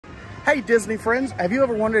Hey Disney friends, have you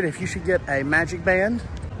ever wondered if you should get a MagicBand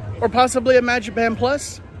or possibly a MagicBand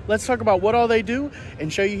Plus? Let's talk about what all they do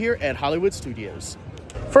and show you here at Hollywood Studios.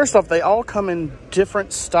 First off, they all come in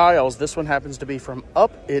different styles. This one happens to be from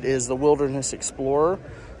Up. It is the Wilderness Explorer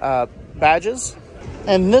badges.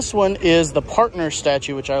 And this one is the partner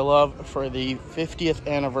statue, which I love, for the 50th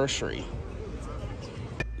anniversary.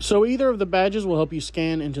 So either of the badges will help you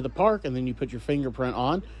scan into the park, and then you put your fingerprint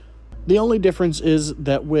on. The only difference is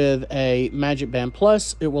that with a MagicBand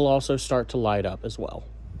Plus, it will also start to light up as well.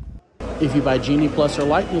 If you buy Genie Plus or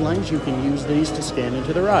Lightning Lanes, you can use these to scan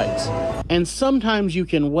into the rides. And sometimes you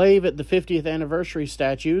can wave at the 50th anniversary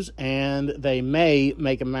statues, and they may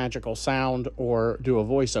make a magical sound or do a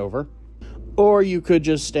voiceover. Or you could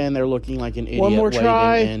just stand there looking like an idiot waving,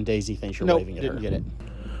 and Daisy thinks you're waving at her. Didn't get it.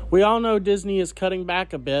 We all know Disney is cutting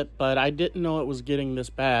back a bit, but I didn't know it was getting this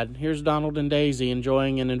bad. Here's Donald and Daisy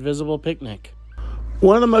enjoying an invisible picnic.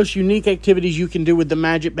 One of the most unique activities you can do with the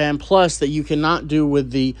MagicBand Plus that you cannot do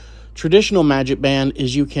with the traditional MagicBand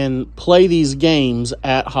is you can play these games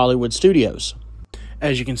at Hollywood Studios.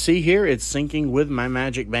 As you can see here, it's syncing with my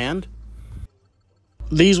MagicBand.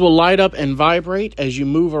 These will light up and vibrate as you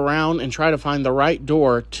move around and try to find the right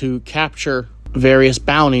door to capture various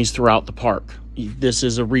bounties throughout the park. This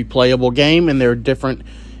is a replayable game, and there are different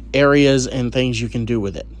areas and things you can do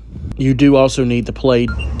with it. You do also need the Play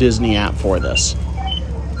Disney app for this.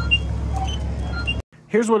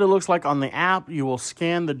 Here's what it looks like on the app. You will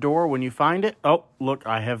scan the door when you find it. Oh, look,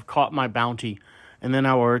 I have caught my bounty. And then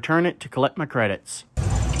I will return it to collect my credits.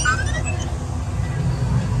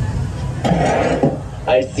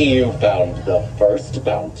 I see you found the first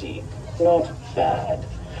bounty. Not bad.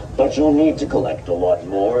 But you'll need to collect a lot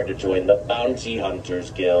more to join the Bounty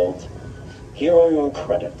Hunters Guild. Here are your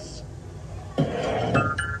credits.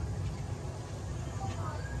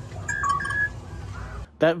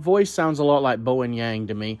 That voice sounds a lot like Bo and Yang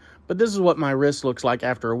to me, but this is what my wrist looks like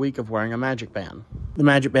after a week of wearing a MagicBand. The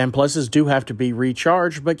MagicBand Pluses do have to be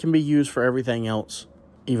recharged, but can be used for everything else,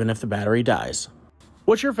 even if the battery dies.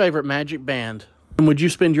 What's your favorite MagicBand? And would you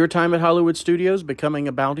spend your time at Hollywood Studios becoming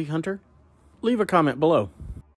a bounty hunter? Leave a comment below.